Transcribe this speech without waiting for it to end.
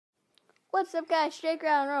What's up, guys? Jake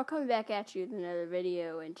Round coming back at you with another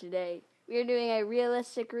video, and today we are doing a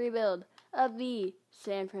realistic rebuild of the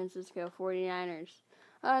San Francisco 49ers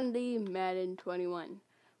on the Madden 21.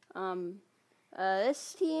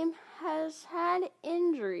 This team has had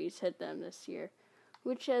injuries hit them this year,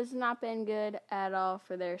 which has not been good at all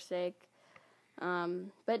for their sake.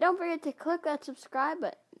 But don't forget to click that subscribe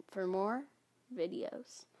button for more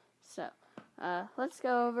videos. So, let's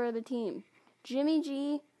go over the team. Jimmy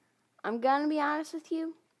G, I'm going to be honest with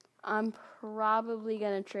you, I'm probably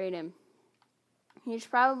going to trade him. He just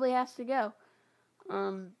probably has to go.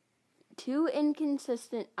 Too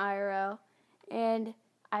inconsistent IRL, and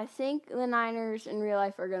I think the Niners in real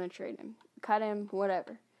life are going to trade him. Cut him,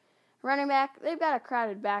 whatever. Running back, they've got a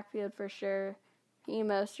crowded backfield for sure.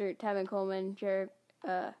 Mostert, Tevin Coleman, Jerick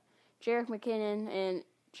McKinnon, and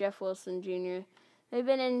Jeff Wilson Jr. They've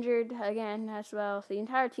been injured again as well. The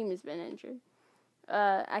entire team has been injured.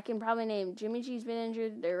 I can probably name Jimmy G's been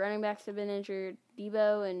injured. Their running backs have been injured.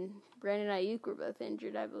 Debo and Brandon Ayuk were both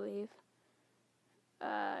injured, I believe.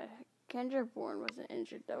 Kendrick Bourne wasn't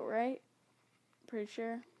injured though, right? Pretty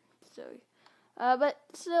sure. So, but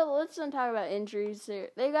still, let's not talk about injuries.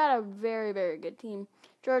 They got a very, very good team.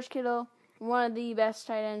 George Kittle, one of the best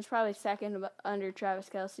tight ends, probably second under Travis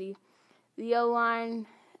Kelce. The O-line,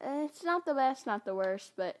 it's not the best, not the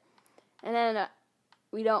worst, but and then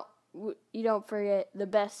you don't forget the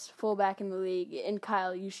best fullback in the league in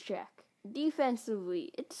Kyle Juszczyk.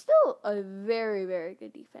 Defensively, it's still a very, very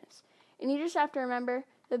good defense. And you just have to remember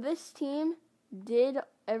that this team did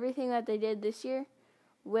everything that they did this year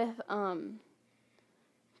with,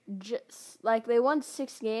 just like they won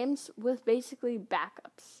 6 games with basically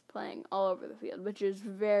backups playing all over the field, which is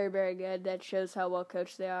very, very good. That shows how well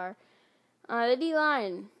coached they are. The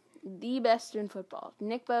D-line, the best in football.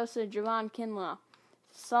 Nick Bosa, Javon Kinlaw,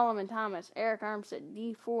 Solomon Thomas, Eric Armstead,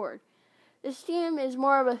 D. Ford. This team is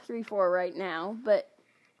more of a 3-4 right now, but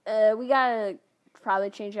we gotta probably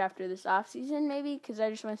change after this offseason, maybe, because I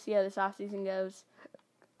just want to see how this offseason goes.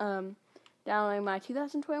 Downloading my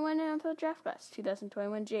 2021 NFL draft class,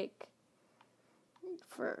 2021 Jake,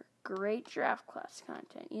 for great draft class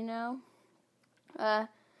content, you know. The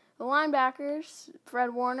linebackers,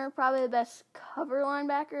 Fred Warner, probably the best cover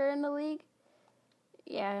linebacker in the league.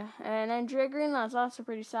 Yeah, and then Dre Greenlaw's also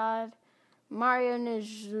pretty solid. Mario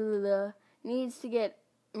Najula needs to get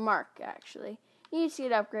needs to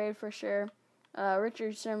get upgraded for sure.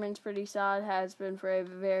 Richard Sherman's pretty solid, has been for a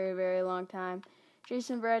very, very long time.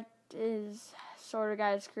 Jason Brett is sort of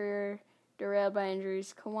got his career derailed by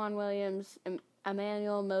injuries. Kawan Williams,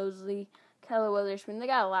 Emmanuel Mosley, Keller Witherspoon. They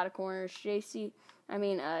got a lot of corners.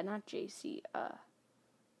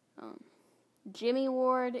 Jimmy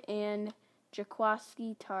Ward and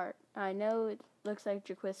Jaquiski Tart. I know it looks like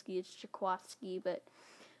Jaquiski, it's Jaquiski, but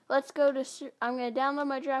let's go to. I'm going to download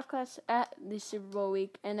my draft class at the Super Bowl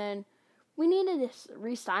week, and then we needed to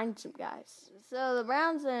re-sign some guys. So the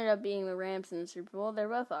Browns ended up being the Rams in the Super Bowl. They're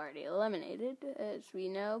both already eliminated, as we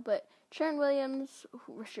know, but Trent Williams,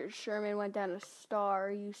 Richard Sherman went down a star.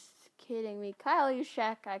 Are you kidding me? Kyle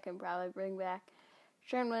Juszczyk, I can probably bring back.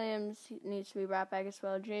 Trent Williams needs to be brought back as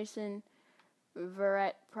well. Jason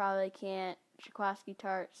Verrett probably can't. Jaquiski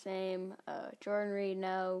Tart, same. Jordan Reed,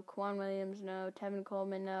 no. Kawan Williams, no. Tevin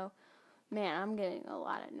Coleman, no. Man, I'm getting a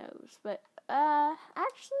lot of no's. But,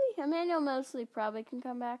 actually, Emmanuel Mosley probably can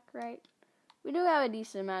come back, right? We do have a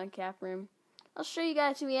decent amount of cap room. I'll show you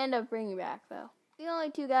guys who we end up bringing back, though. The only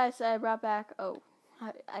 2 guys that I brought back,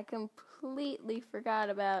 I completely forgot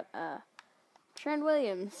about, Trent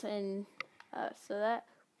Williams. And,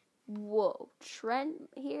 Trent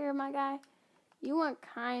here, my guy. You want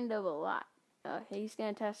kind of a lot. He's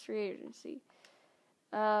going to test free agency.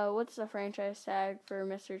 What's the franchise tag for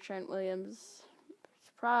Mr. Trent Williams?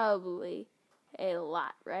 It's probably a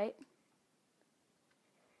lot, right?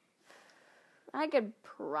 I could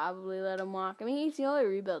probably let him walk. I mean, he's the only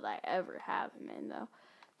rebuild I ever have him in, though.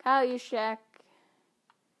 Kyle Juszczyk,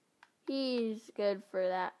 he's good for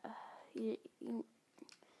that.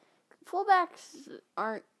 Fullbacks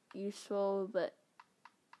aren't useful, but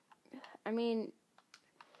I mean,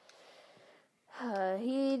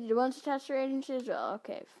 he wants to test free agency as well.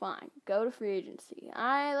 Okay, fine. Go to free agency.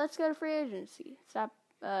 Let's go to free agency. Stop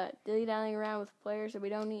dilly-dallying around with players that we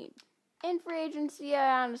don't need. In free agency,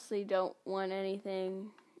 I honestly don't want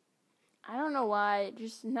anything. I don't know why.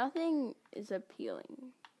 Just nothing is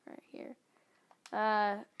appealing right here.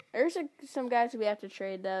 There's some guys that we have to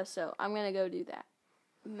trade, though, so I'm going to go do that.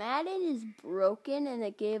 Madden is broken, and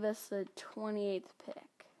it gave us the 28th pick.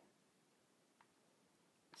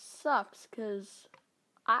 Sucks, because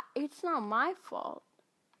it's not my fault.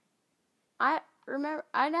 remember,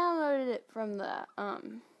 I downloaded it from the,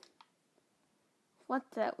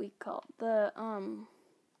 what's that we call the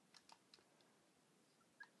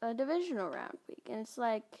divisional round week. And it's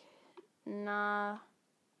like, nah,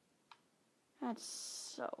 that's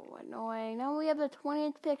so annoying. Now we have the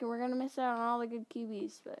 20th pick, and we're going to miss out on all the good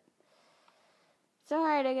QBs, but it's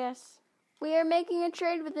alright, I guess. We are making a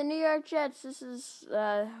trade with the New York Jets. This is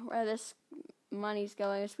where this money's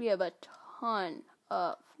going. We have a ton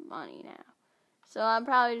of money now. So I'm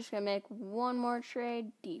probably just going to make one more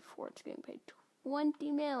trade. D Ford's getting paid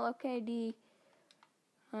 20 mil. Okay, D.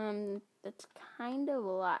 That's kind of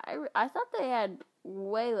a lot. I thought they had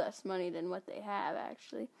way less money than what they have,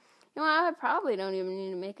 actually. You know, I probably don't even need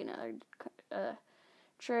to make another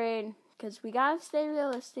trade, because we got to stay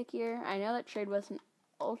realistic here. I know that trade wasn't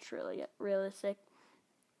ultra realistic,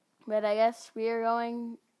 but I guess we are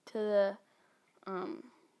going to the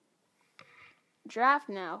draft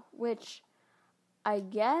now, which I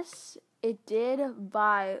guess it did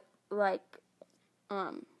by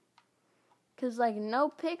because no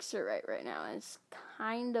picks are right now, and it's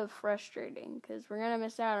kind of frustrating because we're gonna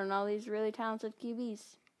miss out on all these really talented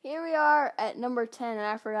QBs. Here we are at number 10, and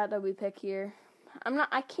I forgot that we pick here.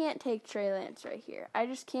 I can't take Trey Lance right here. I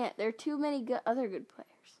just can't. There are too many other good players.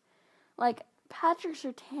 Like, Patrick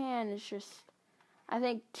Surtain is just, I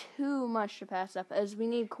think, too much to pass up, as we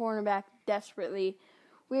need cornerback desperately.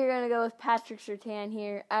 We're going to go with Patrick Surtain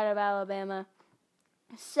here out of Alabama.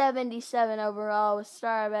 77 overall with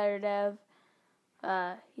Star Better Dev.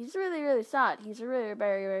 He's really, really solid. He's a really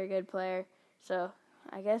very, very good player. So,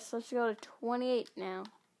 I guess let's go to 28 now.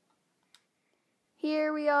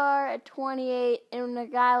 Here we are at 28, and a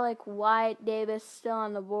guy like Wyatt Davis still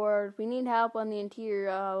on the board. We need help on the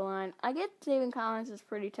interior line. I get David Collins is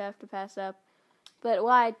pretty tough to pass up, but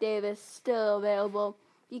Wyatt Davis still available.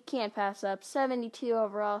 You can't pass up. 72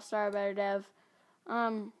 overall, Star Better Dev.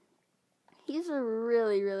 He's a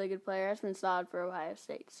really, really good player. Has been solid for Ohio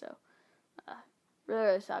State, so really,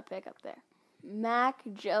 really solid pick up there. Mac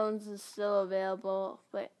Jones is still available,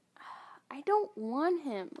 but I don't want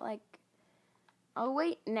him. I'll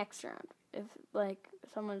wait next round if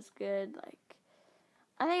someone's good.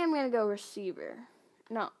 I think I'm gonna go receiver.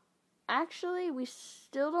 No, actually, we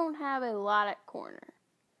still don't have a lot at corner,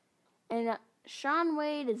 and Shaun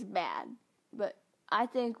Wade is bad, but I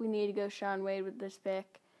think we need to go Shaun Wade with this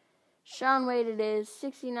pick. Shaun Wade it is,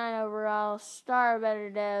 69 overall, Star Better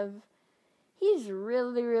Dev. He's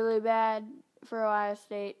really, really bad for Ohio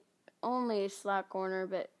State. Only a slot corner,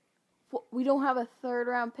 but we don't have a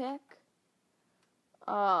third-round pick.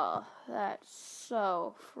 Oh, that's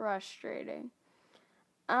so frustrating.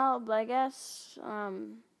 I guess,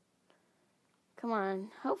 come on.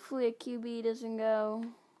 Hopefully a QB doesn't go.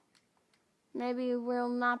 Maybe we'll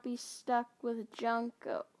not be stuck with junk.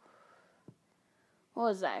 Oh. What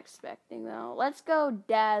was I expecting, though? Let's go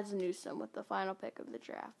Daz Newsome with the final pick of the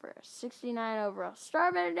draft for a 69 overall.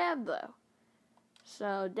 Star Better Dev, though.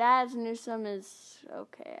 So, Daz Newsome is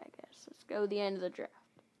okay, I guess. Let's go the end of the draft.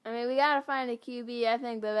 I mean, we gotta find a QB. I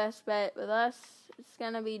think the best bet with us is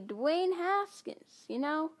gonna be Dwayne Haskins, you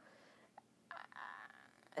know?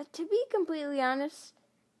 To be completely honest,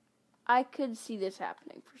 I could see this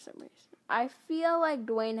happening for some reason. I feel like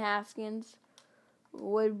Dwayne Haskins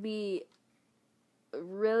would be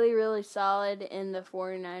really, really solid in the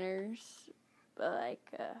 49ers,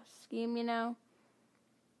 scheme, you know?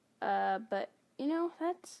 But, you know,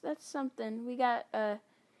 that's something. We got,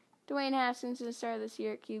 Dwayne Haskins to start this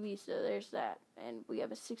year at QB, so there's that. And we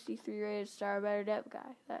have a 63 rated Star Better Dev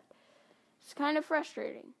guy. It's kind of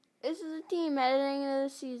frustrating. This is a team heading into the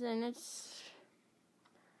season.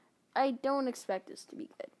 I don't expect this to be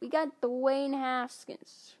good. We got Dwayne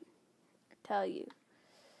Haskins, I tell you.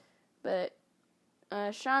 But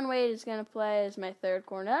Shaun Wade is going to play as my third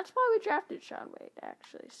corner. That's why we drafted Shaun Wade,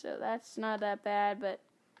 actually. So that's not that bad, but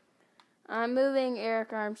I'm moving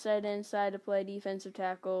Eric Armstead inside to play defensive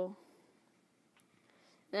tackle.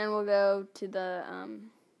 Then we'll go to the,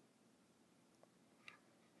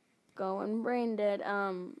 going brain dead,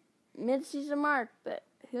 mid-season mark, but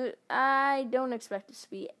I don't expect this to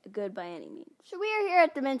be good by any means. So we are here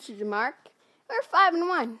at the mid-season mark. We're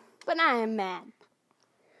 5-1, but I am mad.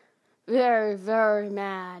 Very, very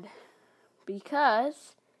mad.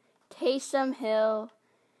 Because Taysom Hill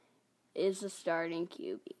is the starting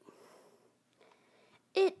QB.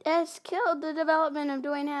 It has killed the development of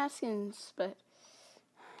Dwayne Haskins, but,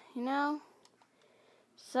 you know,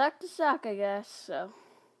 suck to suck, I guess, so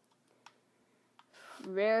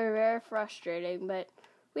very, very frustrating, but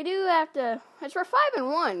we do have to, we're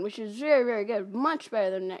 5-1, which is very, very good, much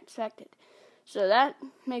better than expected, so that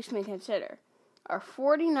makes me consider, Our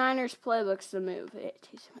 49ers playbook's the move.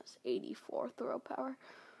 Taysom has 84 throw power.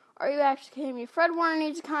 Are you actually kidding me? Fred Warner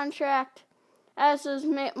needs a contract, as does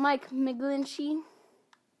Mike McGlinchey.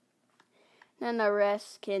 And the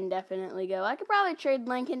rest can definitely go. I could probably trade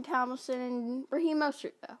Lincoln Tomlinson and Raheem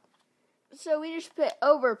Mostert, though. So we just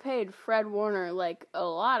overpaid Fred Warner, like, a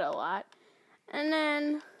lot. And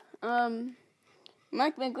then,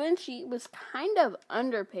 Mike McGlinchey was kind of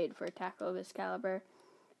underpaid for a tackle of his caliber.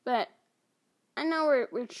 But I know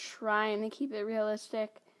we're trying to keep it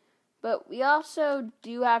realistic. But we also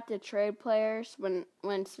do have to trade players when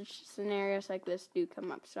such scenarios like this do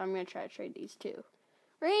come up. So I'm going to try to trade these two.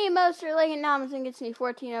 Raheem Mostert, Lincoln Tomlinson gets me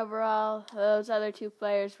 14 overall. Those other two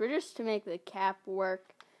players were just to make the cap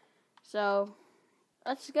work. So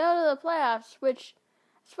let's go to the playoffs, which,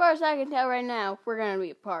 as far as I can tell right now, we're going to be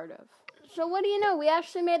a part of. So what do you know? We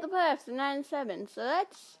actually made the playoffs at 9-7. So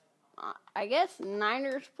that's, I guess,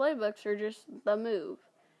 Niners playbooks are just the move.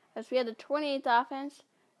 As we had the 28th offense.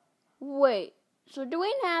 Wait, so Dwayne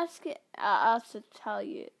Haskins, I'll have to tell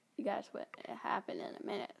you guys what happened in a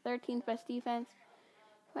minute. 13th best defense.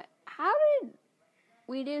 But how did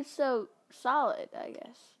we do so solid, I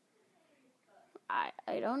guess?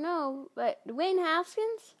 I don't know, but Dwayne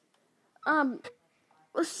Haskins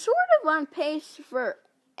was sort of on pace for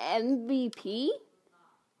MVP.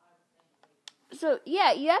 So,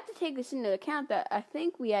 yeah, you have to take this into account that I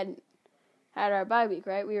think we had our bye week,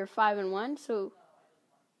 right? We were 5-1, so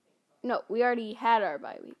no, we already had our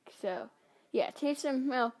bye week. So, yeah, Taysom,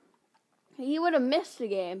 well, he would have missed the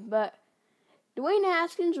game, but Dwayne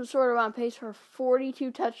Haskins was sort of on pace for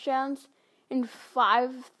 42 touchdowns and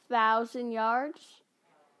 5,000 yards.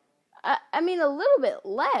 I mean, a little bit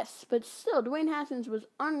less, but still, Dwayne Haskins was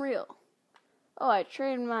unreal. Oh, I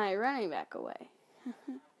traded my running back away.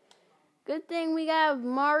 Good thing we got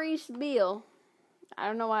Maurice Beal. I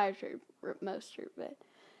don't know why I traded Mostert, but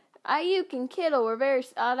Ayuk and Kittle were very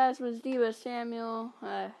solid, as was Deebo Samuel.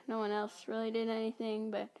 No one else really did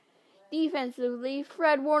anything, but defensively,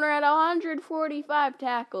 Fred Warner had 145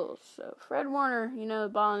 tackles. So Fred Warner,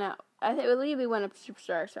 balling out. I believe he went up to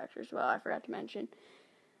Superstar X-Factor as well. I forgot to mention.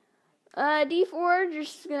 D Ford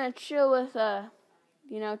just gonna chill with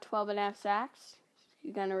 12.5 sacks.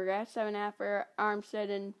 You're gonna regret 7.5 for Armstead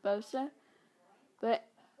and Bosa, but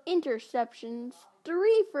interceptions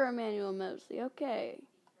 3 for Emmanuel Mosley. Okay,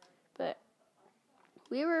 but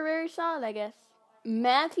we were very solid, I guess.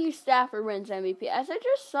 Matthew Stafford wins MVP. As I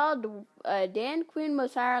just saw, Dan Quinn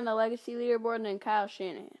was higher on the legacy leaderboard than Kyle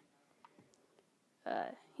Shanahan.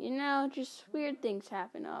 Just weird things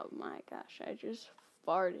happen. Oh my gosh, I just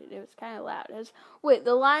farted. It was kind of loud.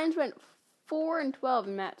 The Lions went 4-12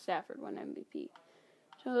 and Matt Stafford won MVP.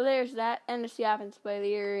 So there's that. NFC Offensive Player of the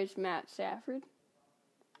Year is Matt Stafford.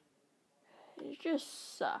 It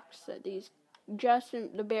just sucks that the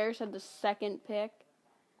Bears had the second pick.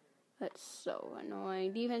 That's so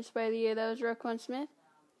annoying. Defensive Player of the Year, though, is Roquan Smith.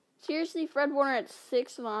 Seriously, Fred Warner at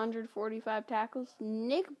 6 of 145 tackles.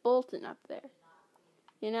 Nick Bolton up there.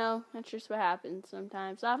 That's just what happens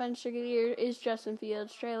sometimes. Offensive Player of the Year is Justin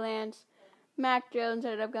Fields, Trey Lance, Mac Jones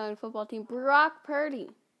ended up going to football team, Brock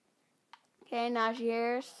Purdy. Okay, Najee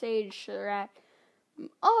Harris, Sage Surratt.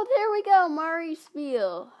 Oh, there we go, Maurice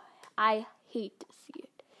Beal. I hate to see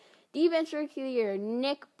it. Defensive Rookie of the Year,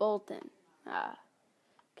 Nick Bolton.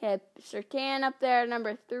 Okay, Surtain up there at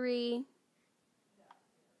number 3.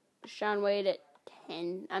 Sean Wade at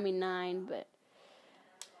 9, but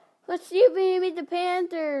let's see if we beat the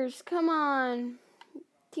Panthers. Come on,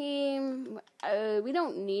 team. We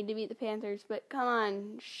don't need to beat the Panthers, but come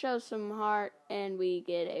on, show some heart, and we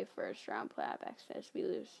get a first-round playoff access. We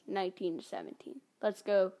lose 19-17. Let's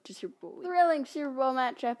go to Super Bowl week. Thrilling Super Bowl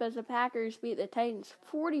matchup as the Packers beat the Titans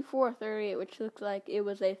 44-38, which looks like it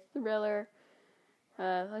was a thriller.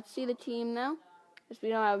 Let's see the team now. Because we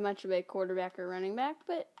don't have much of a quarterback or running back,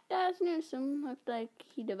 but Daz Newsome looked like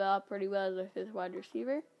he developed pretty well as a 5th wide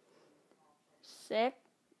receiver. Sick.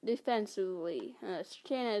 Defensively,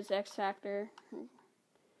 Surtain is X-Factor.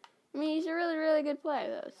 I mean, he's a really, really good player,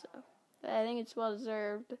 though, so I think it's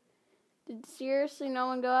well-deserved. Did seriously no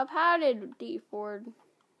one go up? How did D Ford?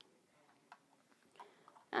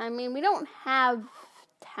 I mean, we don't have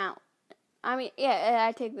talent. I mean, yeah,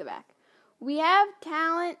 I take that back. We have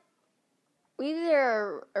talent. We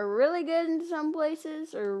either are really good in some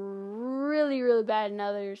places or really, really bad in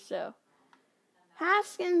others, so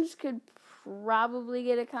Haskins could probably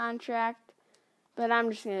get a contract, but I'm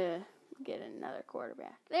just going to get another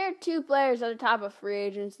quarterback. There are 2 players at the top of free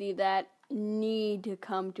agency that need to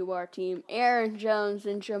come to our team. Aaron Jones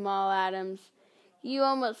and Jamal Adams. You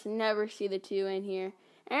almost never see the 2 in here.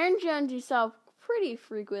 Aaron Jones, you saw pretty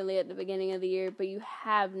frequently at the beginning of the year, but you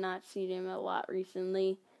have not seen him a lot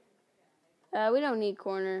recently. We don't need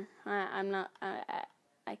corner. I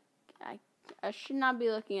should not be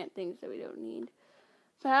looking at things that we don't need.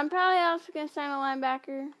 But I'm probably also going to sign a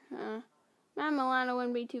linebacker. Matt Milano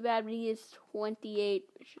wouldn't be too bad, but he is 28,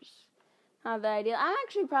 which is not that ideal. I'm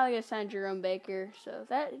actually probably going to sign Jerome Baker. So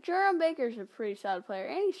Jerome Baker is a pretty solid player,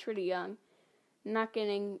 and he's pretty young. Not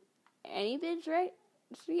getting any bids, right?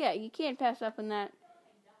 So yeah, you can't pass up on that.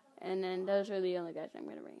 And then those are the only guys I'm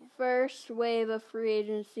going to bring in. First wave of free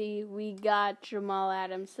agency, we got Jamal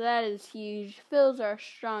Adams. So that is huge. Fills our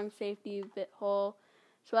strong safety bit hole.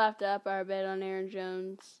 So we'll have to up our bid on Aaron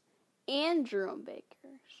Jones and Jerome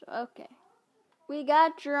Baker. So, okay. We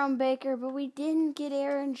got Jerome Baker, but we didn't get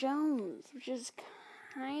Aaron Jones, which is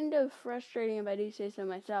kind of frustrating if I do say so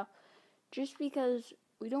myself. Just because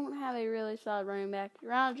we don't have a really solid running back.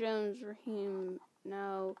 Ronald Jones, Raheem,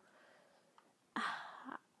 no.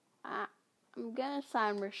 I'm going to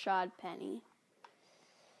sign Rashad Penny.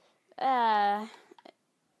 I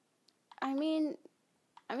mean,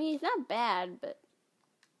 he's not bad, but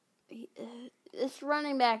this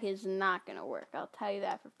running back is not going to work. I'll tell you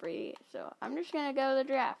that for free. So I'm just going to go to the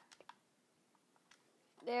draft.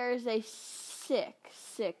 There's a sick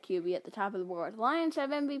QB at the top of the board. Lions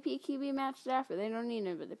have MVP QB Matt Stafford. They don't need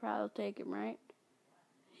him, but they probably will take him, right?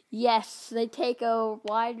 Yes, they take a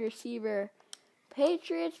wide receiver.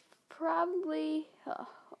 Patriots probably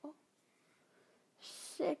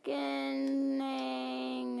sickening.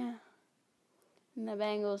 And the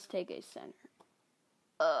Bengals take a center.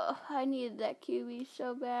 I needed that QB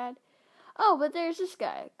so bad. Oh, but there's this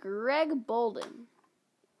guy, Greg Bolden.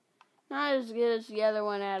 Not as good as the other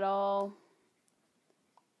one at all.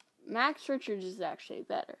 Max Richards is actually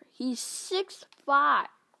better. He's 6'5". I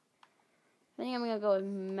think I'm going to go with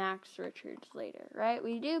Max Richards later, right?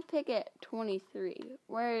 We do pick at 23.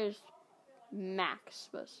 Where is Max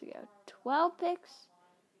supposed to go? 12 picks?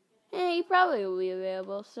 He probably will be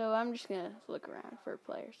available, so I'm just going to look around for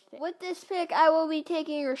players to take. With this pick, I will be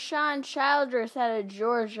taking Rashawn Childress out of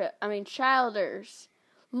Georgia. Childers.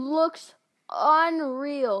 Looks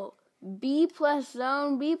unreal. B+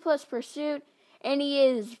 zone, B+ pursuit, and he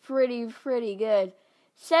is pretty good.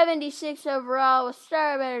 76 overall with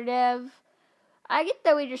star better dev. I get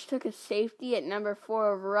that we just took a safety at number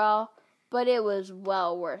 4 overall, but it was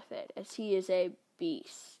well worth it, as he is a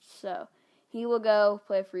beast. So he will go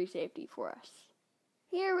play free safety for us.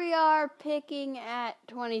 Here we are picking at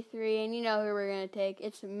 23, and you know who we're going to take.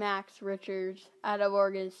 It's Max Richards out of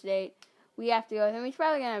Oregon State. We have to go with him. He's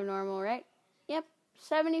probably going to have normal, right? Yep,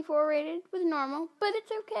 74 rated with normal, but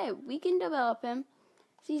it's okay. We can develop him.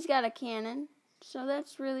 He's got a cannon, so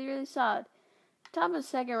that's really solid. Top of the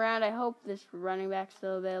second round, I hope this running back's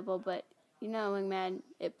still available, but you know, Madden,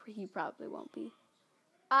 he probably won't be.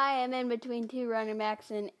 I am in between two running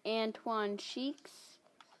backs in Antoine Cheeks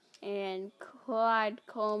and Clyde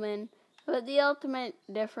Coleman, but the ultimate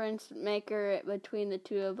difference maker between the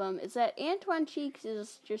two of them is that Antoine Cheeks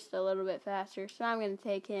is just a little bit faster, so I'm going to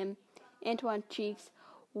take him. Antoine Cheeks,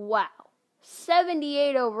 wow.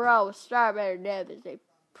 78 overall with star better dev is a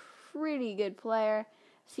pretty good player.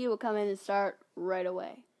 So he will come in and start right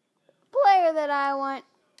away. Player that I want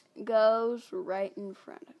goes right in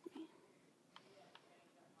front of me.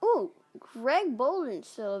 Ooh, Greg Bolden's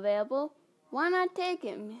still available. Why not take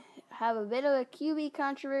him? Have a bit of a QB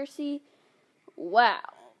controversy. Wow.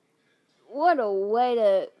 What a way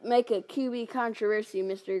to make a QB controversy,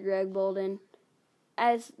 Mr. Greg Bolden.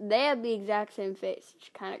 As they have the exact same face. It's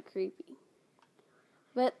kind of creepy.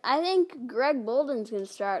 But I think Greg Bolden's going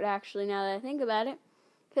to start, actually, now that I think about it.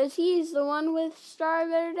 Because he's the one with star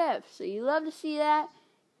better depth. So you love to see that.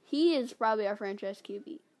 He is probably our franchise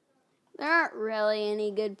QB. There aren't really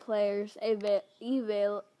any good players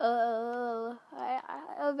available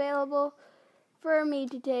for me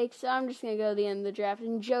to take. So I'm just going to go to the end of the draft.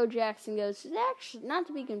 And Joe Jackson goes, actually, not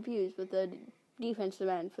to be confused with the defensive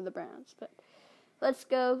end for the Browns. But let's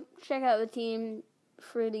go check out the team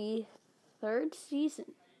for the third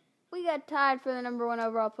season. We got tied for the number 1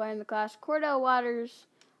 overall player in the class. Cordell Waters,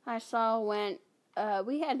 I saw, went.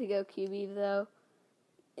 We had to go QB, though.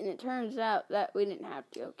 And it turns out that we didn't have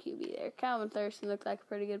to go QB there. Calvin Thurston looked like a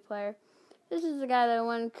pretty good player. This is the guy that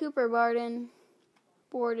won. Cooper Borden,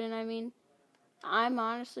 I'm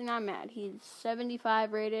honestly not mad. He's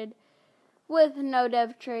 75 rated with no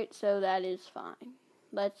dev trait, so that is fine.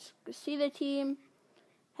 Let's see the team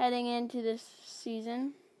heading into this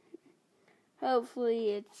season.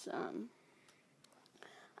 Hopefully it's,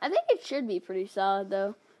 I think it should be pretty solid,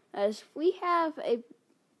 though, as we have a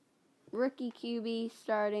rookie QB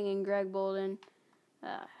starting in Greg Bolden.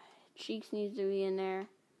 Cheeks needs to be in there.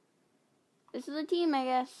 This is the team, I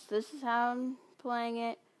guess. This is how I'm playing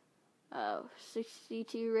it.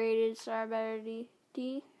 62 rated star ability,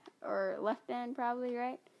 or left end probably,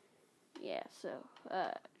 right? Yeah, so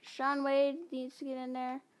Sean Wade needs to get in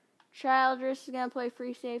there. Childress is going to play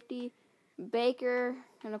free safety. Baker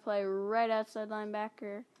going to play right outside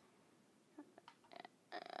linebacker.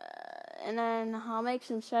 And then I'll make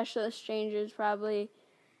some specialist changes probably.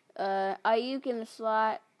 Ayuk in the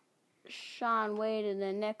slot. Sean Wade in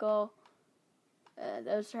the nickel.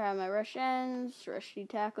 Those are my rush ends, rush D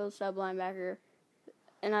tackles, sub linebacker.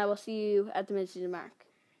 And I will see you at the midseason mark.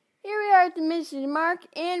 Here we are at the midseason mark,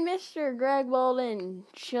 and Mr. Greg Bolden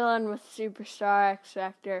chilling with Superstar X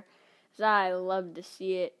Factor. I love to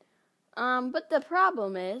see it. But the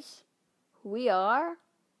problem is, we are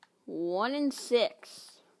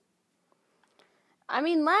 1-6. I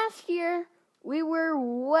mean, last year, we were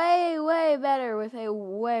way, way better with a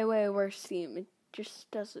way, way worse team. It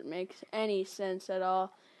just doesn't make any sense at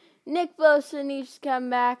all. Nick Bosa needs to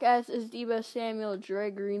come back, as is Deebo Samuel,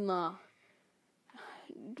 Dre Greenlaw.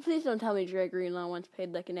 Please don't tell me Dre Greenlaw once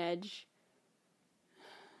paid like an edge.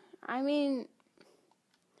 I mean,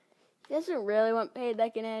 he doesn't really want paid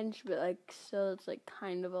like an edge, but like still it's like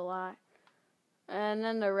kind of a lot. And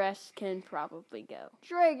then the rest can probably go.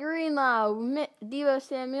 Dre Greenlaw, Deebo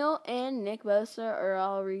Samuel, and Nick Bosa are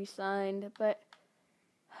all re-signed, but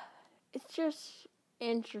it's just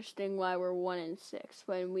interesting why we're 1-6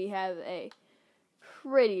 when we have a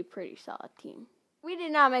pretty solid team. We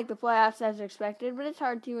did not make the playoffs as expected, but it's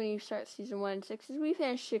hard to when you start season 1-6. As we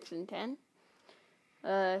finished 6-10.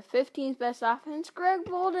 15th best offense. Greg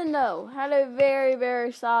Bolden, though, had a very,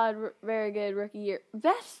 very solid, very good rookie year.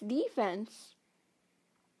 Best defense.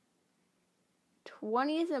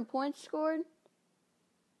 20th in points scored.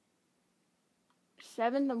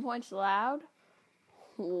 7th in points allowed.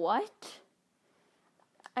 What?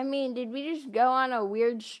 I mean, did we just go on a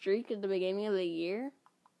weird streak at the beginning of the year?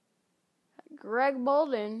 Greg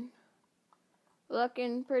Bolden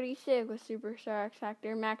looking pretty sick with Superstar X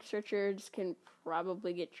Factor. Max Richards can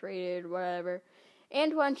probably get traded, whatever.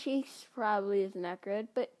 Antoine Cheeks probably isn't that good,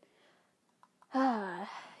 but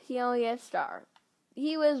he only has star.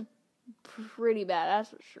 He was pretty bad. That's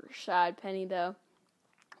for sure. Rashad Penny, though.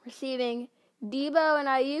 Receiving, Deebo and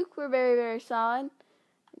Ayuk were very, very solid.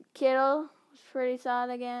 Kittle was pretty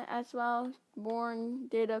solid again as well. Bourne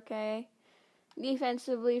did okay.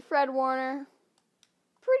 Defensively, Fred Warner,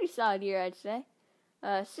 pretty solid year, I'd say.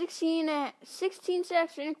 16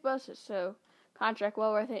 sacks for Nick Bosa, so contract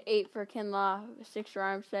well worth it. 8 for Kinlaw, 6 for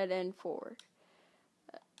Armstead, and 4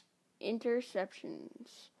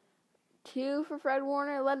 interceptions. 2 for Fred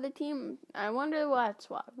Warner, led the team. I wonder what's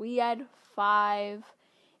what. We had 5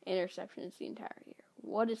 interceptions the entire year.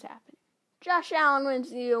 What is happening? Josh Allen wins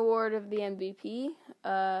the award of the MVP.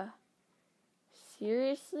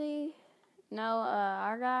 Seriously? No,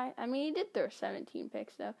 our guy, I mean, he did throw 17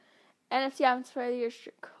 picks, though. NFC Offensive Player of the Year,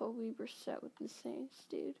 Jacoby Brissett with the Saints,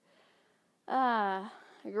 dude.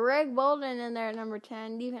 Greg Bolden in there at number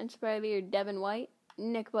 10. Defensive Player of the Year, Devin White.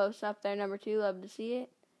 Nick Bosa up there, number 2. Love to see it.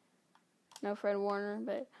 No Fred Warner,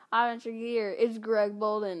 but Offensive Year is Greg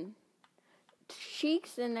Bolden.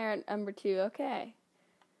 Cheeks in there at number 2. Okay.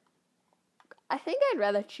 I think I'd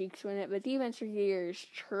rather Cheeks win it, but Defensive Year is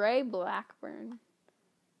Trey Blackburn.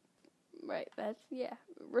 Right, that's, yeah.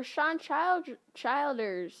 Rashawn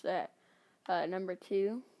Childers at number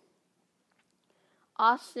 2.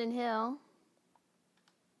 Austin Hill,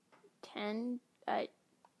 10. I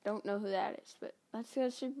don't know who that is, but let's go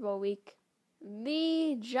to Super Bowl week.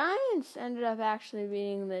 The Giants ended up actually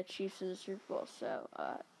beating the Chiefs in the Super Bowl, so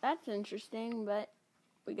that's interesting, but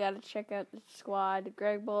we got to check out the squad.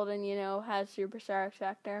 Greg Bolden, has Superstar X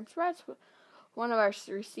Factor. I'm surprised one of our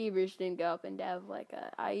receivers didn't go up and dev like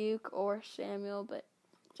Ayuk or Samuel, but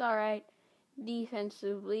it's alright.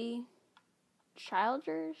 Defensively,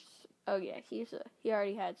 Childers. Oh yeah, he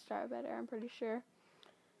already had star better, I'm pretty sure.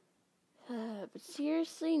 But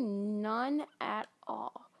seriously, none at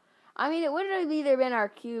all. I mean, it would have either been our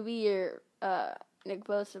QB or Nick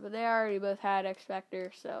Bosa, but they already both had X Factor,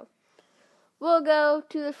 so we'll go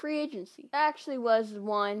to the free agency. Actually was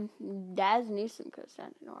one. Daz Newsome goes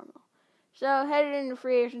down to normal. So, headed into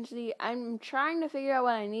free agency, I'm trying to figure out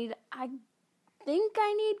what I need. I think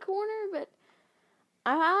I need corner, but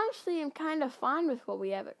I honestly am kind of fine with what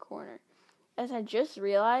we have at corner. As I just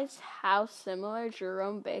realized how similar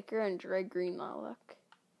Jerome Baker and Dre Greenlaw look.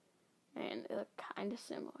 And they look kind of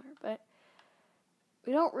similar, but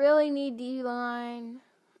we don't really need D-line.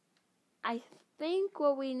 I think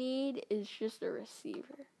what we need is just a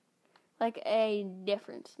receiver. Like a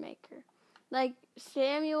difference maker. Like,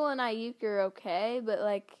 Samuel and Ayuk are okay, but,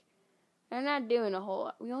 like, they're not doing a whole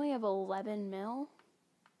lot. We only have 11 mil.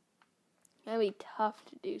 That'd be tough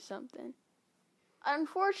to do something.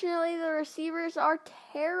 Unfortunately, the receivers are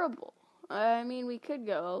terrible. I mean, we could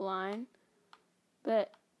go O-line,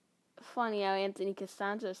 but funny how Anthony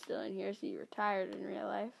Costanzo's still in here, so he retired in real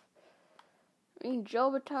life. I mean,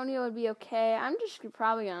 Joe Batonio would be okay. I'm just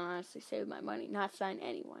probably going to honestly save my money, not sign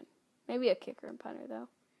anyone. Maybe a kicker and punter, though.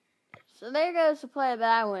 So there goes the play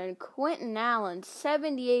that one. Quentin Allen,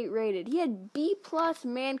 78 rated. He had B+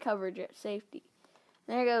 man coverage at safety.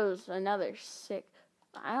 There goes another 6.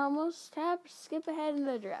 I almost tapped skip ahead in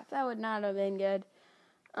the draft. That would not have been good.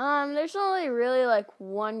 There's only really like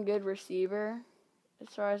one good receiver,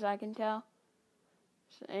 as far as I can tell.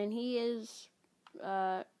 And he is,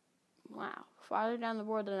 wow, farther down the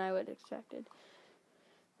board than I would have expected.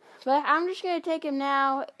 But I'm just going to take him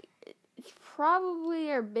now. It's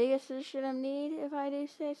probably our biggest position of need, if I do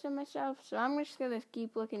say so myself. So I'm just going to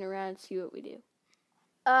keep looking around and see what we do.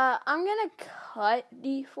 I'm going to cut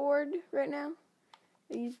D Ford right now.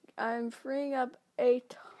 I'm freeing up a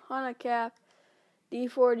ton of cap. D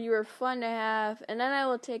Ford, you were fun to have. And then I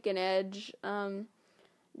will take an edge.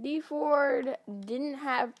 D Ford didn't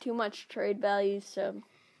have too much trade value, so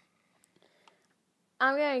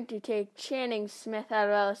I'm going to take Channing Smith out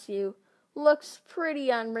of LSU. Looks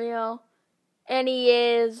pretty unreal. And he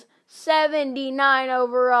is 79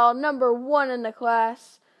 overall, number 1 in the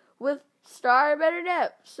class, with star better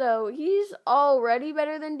depth. So he's already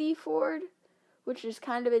better than D Ford, which is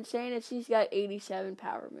kind of insane. He's got 87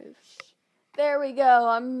 power moves. There we go.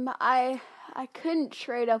 I couldn't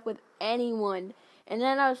trade up with anyone. And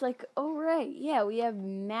then I was like, oh, right, yeah, we have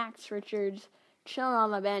Max Richards chilling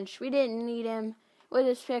on the bench. We didn't need him. With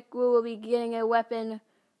this pick, we will be getting a weapon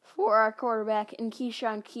for our quarterback in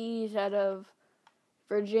Keyshawn Keys out of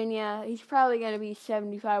Virginia. He's probably going to be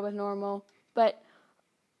 75 with normal. But,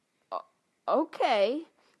 okay,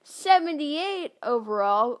 78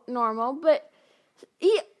 overall normal. But,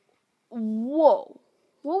 whoa.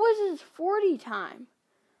 What was his 40 time?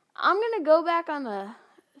 I'm going to go back on the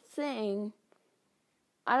thing.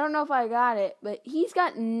 I don't know if I got it, but he's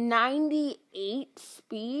got 98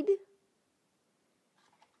 speed.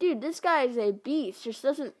 Dude, this guy is a beast. Just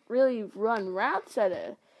doesn't really run routes at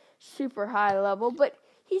a super high level, but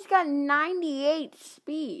he's got 98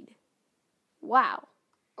 speed. Wow.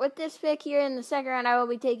 With this pick here in the second round, I will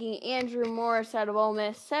be taking Andrew Morris out of Ole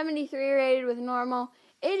Miss. 73 rated with normal.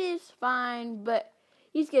 It is fine, but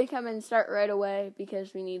he's going to come in and start right away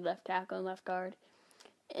because we need left tackle and left guard.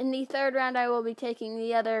 In the third round, I will be taking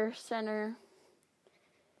the other center.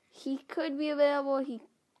 He could be available. He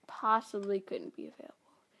possibly couldn't be available.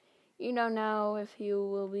 You don't know if he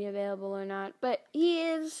will be available or not, but he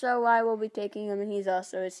is, so I will be taking him, and he's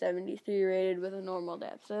also a 73 rated with a normal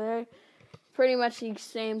depth. So they're pretty much the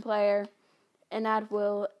same player, and that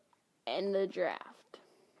will end the draft.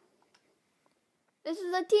 This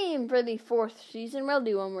is a team for the 4th season. We'll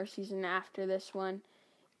do one more season after this one.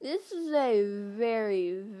 This is a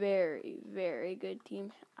very, very, very good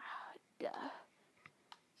team. It's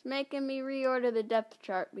making me reorder the depth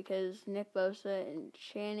chart because Nick Bosa and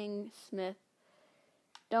Channing Smith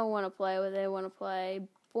don't want to play what they want to play.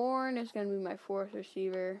 Bourne is going to be my 4th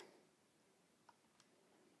receiver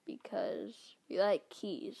because we like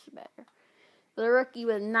Keys better. The rookie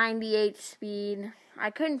with 98 speed. I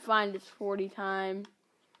couldn't find his 40 time.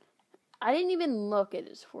 I didn't even look at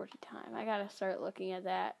his 40 time. I gotta start looking at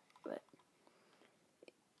that. But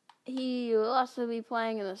he will also be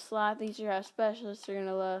playing in the slot. These are how specialists are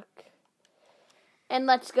gonna look. And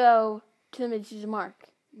let's go to the midseason mark.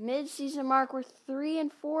 Midseason mark, we're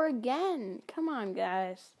 3-4 again. Come on,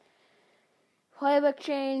 guys. Playbook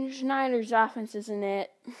change. Niners offense isn't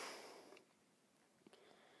it.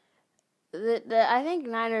 I think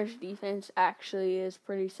Niners defense actually is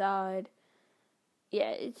pretty solid.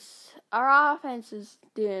 Yeah, our offense is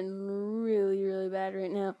doing really, really bad right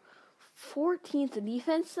now. 14th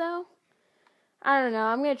defense, though? I don't know.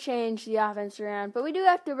 I'm going to change the offense around. But we do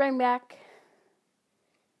have to bring back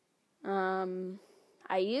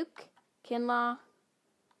Ayuk, Kinlaw,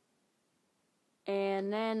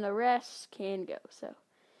 and then the rest can go. So,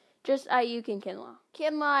 just Ayuk and Kinlaw.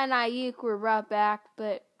 Kinlaw and Ayuk were brought back,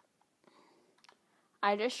 but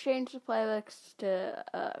I just changed the playbooks to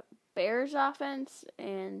Bears offense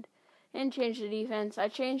and changed the defense. I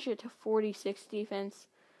changed it to 46 defense,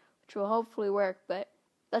 which will hopefully work, but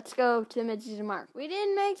let's go to the midseason mark. We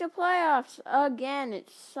didn't make the playoffs again.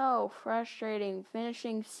 It's so frustrating,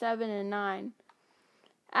 finishing 7-9.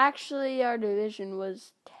 Actually, our division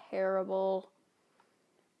was terrible.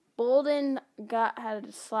 Bolden, had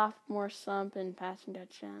a sophomore slump in passing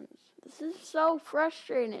touchdowns. This is so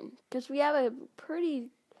frustrating because we have a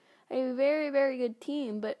very, very good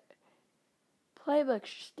team, but playbooks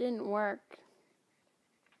just didn't work.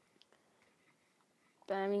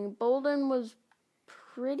 But I mean, Bolden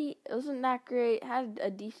wasn't that great, had a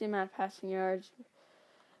decent amount of passing yards.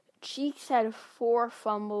 Cheeks had 4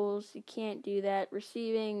 fumbles. You can't do that.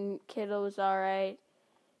 Receiving, Kittle was alright.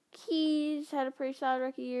 Keys had a pretty solid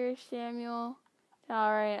rookie year. Samuel,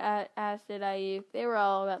 alright, as did Ayuk. They were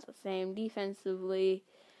all about the same. Defensively,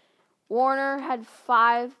 Warner had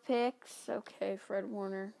 5 picks. Okay, Fred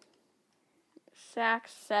Warner.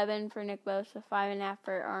 Sacks, 7 for Nick Bosa, 5.5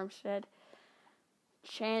 for Armstead.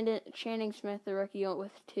 Channing Smith, the rookie, went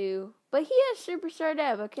with 2. But he has superstar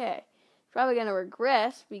dev, okay. Probably going to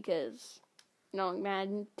regress because, knowing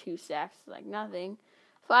Madden, 2 sacks is like nothing.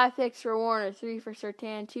 5 picks for Warner, 3 for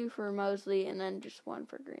Surtain, 2 for Mosley, and then just 1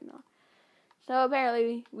 for Greenlaw. So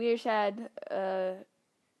apparently, we just had, I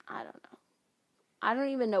don't know. I don't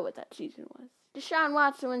even know what that season was. Deshaun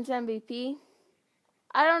Watson wins MVP.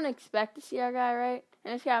 I don't expect to see our guy, right?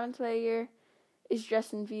 And his captain's play year is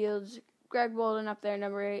Justin Fields. Greg Bolden up there,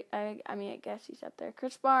 number 8. I guess he's up there.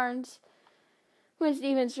 Chris Barnes wins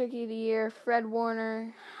Defense Rookie of the Year. Fred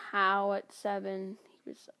Warner, Howe at 7. He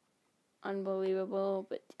was unbelievable.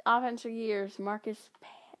 But Offensive Year is Marcus.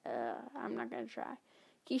 I'm not gonna try.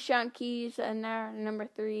 Keyshawn Keys in there, number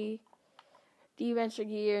 3. Defense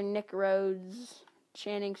Rookie of the Year, Nick Rhodes.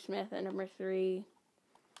 Channing Smith at number 3.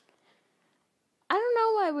 I don't know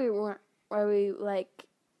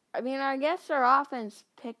I guess our offense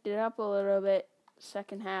picked it up a little bit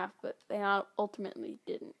second half, but they ultimately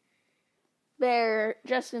didn't.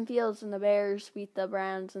 Justin Fields and the Bears beat the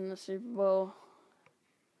Browns in the Super Bowl.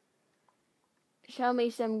 Show me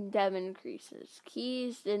some dev increases.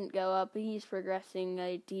 Keys didn't go up, but he's progressing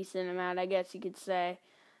a decent amount, I guess you could say.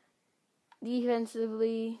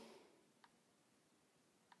 Defensively,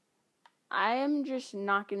 I am just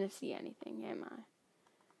not going to see anything, am I?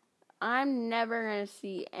 I'm never going to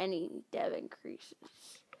see any dev increases.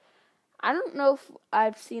 I don't know if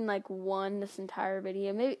I've seen one this entire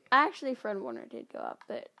video. Maybe, actually, Fred Warner did go up,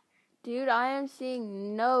 but dude, I am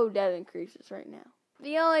seeing no dev increases right now.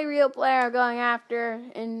 The only real player I'm going after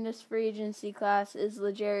in this free agency class is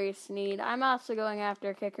L'Jarius Sneed. I'm also going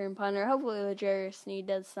after kicker and punter. Hopefully L'Jarius Sneed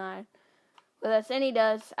does sign with us, and he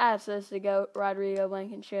does. As does the GOAT, Rodrigo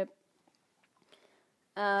Blankenship.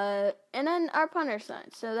 And then our punter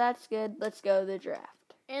signed, so that's good. Let's go to the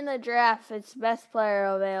draft. In the draft, it's best player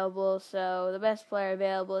available, so the best player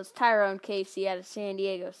available is Tyrone Casey out of San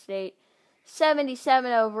Diego State.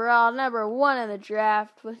 77 overall, number 1 in the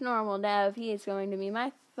draft. With normal dev, he is going to be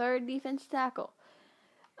my 3rd defense tackle.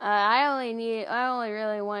 I only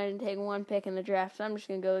really wanted to take 1 pick in the draft, so I'm just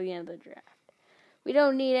going to go to the end of the draft. We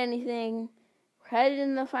don't need anything. We're headed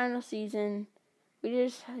in the final season. We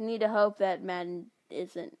just need to hope that Madden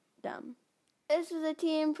isn't dumb. This is a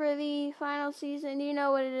team for the final season. You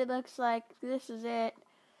know what it looks like. This is it.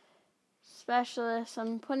 Specialists.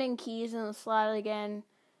 I'm putting Keys in the slot again.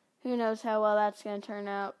 Who knows how well that's going to turn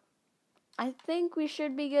out. I think we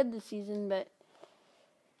should be good this season, but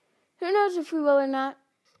who knows if we will or not.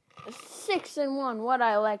 6-1. What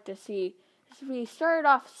I like to see is we started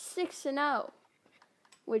off 6-0,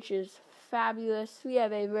 which is fabulous. We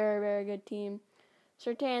have a very, very good team.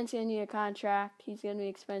 Surtain's going to need a contract. He's going to be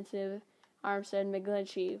expensive. Armstead,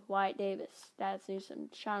 McGlinchey, Wyatt Davis, Stats Newsom,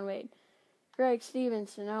 Sean Wade, Greg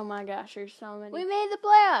Stevenson. Oh my gosh, there's so many. We made the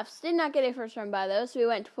playoffs. Did not get a first round bye though, so we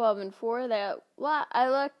went 12-4. I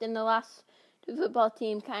looked, and the last 2 football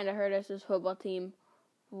team kind of hurt us. This football team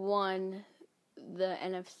won the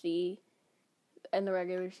NFC in the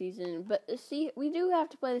regular season. But we do have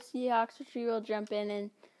to play the Seahawks, which we will jump in and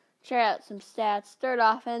try out some stats. Third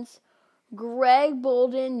offense. Greg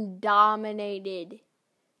Bolden dominated.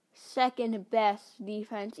 2nd best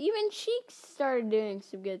defense. Even Cheeks started doing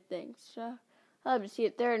some good things. So I love to see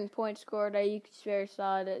it. 3rd in points scored. Ayuk's very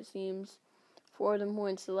solid, it seems. 4th in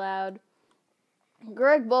points allowed.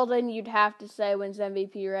 Greg Bolden, you'd have to say, wins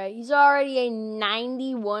MVP, right? He's already a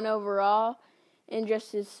 91 overall in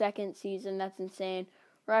just his 2nd season. That's insane.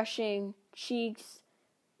 Rushing, Cheeks,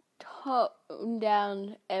 tone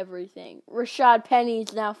down everything. Rashad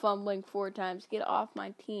Penny's now fumbling 4 times. Get off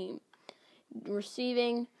my team.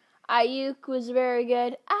 Receiving, Ayuk was very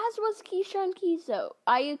good, as was Keyshawn Keys, though.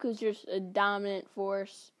 Ayuk was just a dominant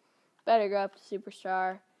force. Better go up to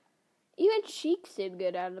superstar. Even Cheeks did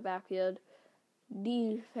good out of the backfield.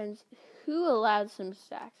 Defense, who allowed some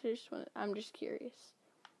sacks? I'm just curious.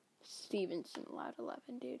 Stevenson allowed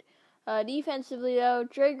 11, dude. Defensively, though,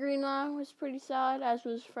 Dre Greenlaw was pretty solid, as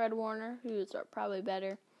was Fred Warner, who was probably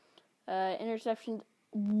better. Interceptions.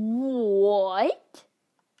 What?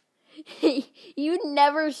 You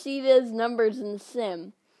never see those numbers in the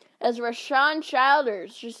sim. As Rashawn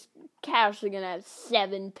Childers just casually going to have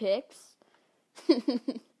 7 picks.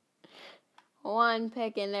 1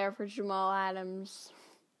 pick in there for Jamal Adams.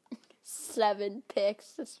 7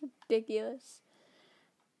 picks. That's ridiculous.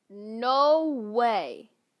 No way.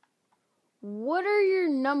 What are your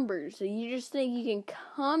numbers that you just think you can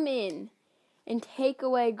come in and take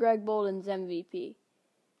away Greg Bolden's MVP?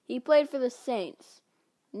 He played for the Saints.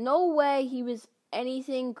 No way he was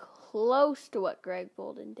anything close to what Greg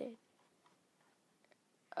Bolden did.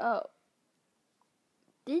 Oh.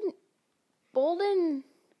 Didn't Bolden...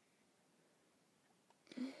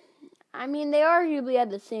 I mean, they arguably had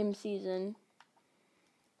the same season.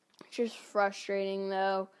 It's just frustrating,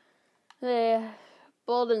 though.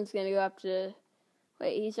 Bolden's going to go up to...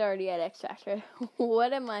 Wait, he's already at X Factor.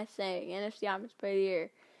 What am I saying? NFC Offensive Player of the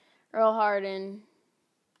Year. Earl Harden.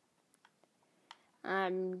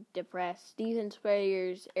 I'm depressed. Defensive Player of the Year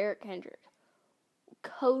is Eric Kendrick.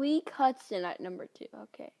 Khalil Hudson at number 2.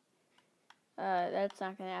 Okay. That's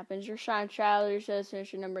not going to happen. Rashawn Childers does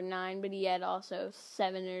finish at number 9, but he had also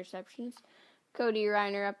 7 interceptions. Cody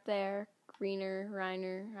Reiner up there.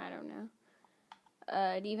 Reiner, I don't know.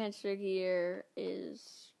 Defensive Rookie of the Year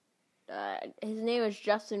is, his name is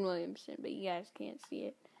Justin Williamson, but you guys can't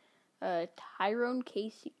see it. Tyrone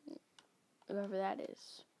Casey, whoever that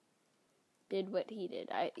is, did what he did.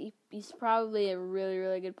 He's probably a really,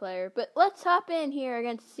 really good player. But let's hop in here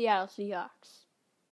against the Seattle Seahawks.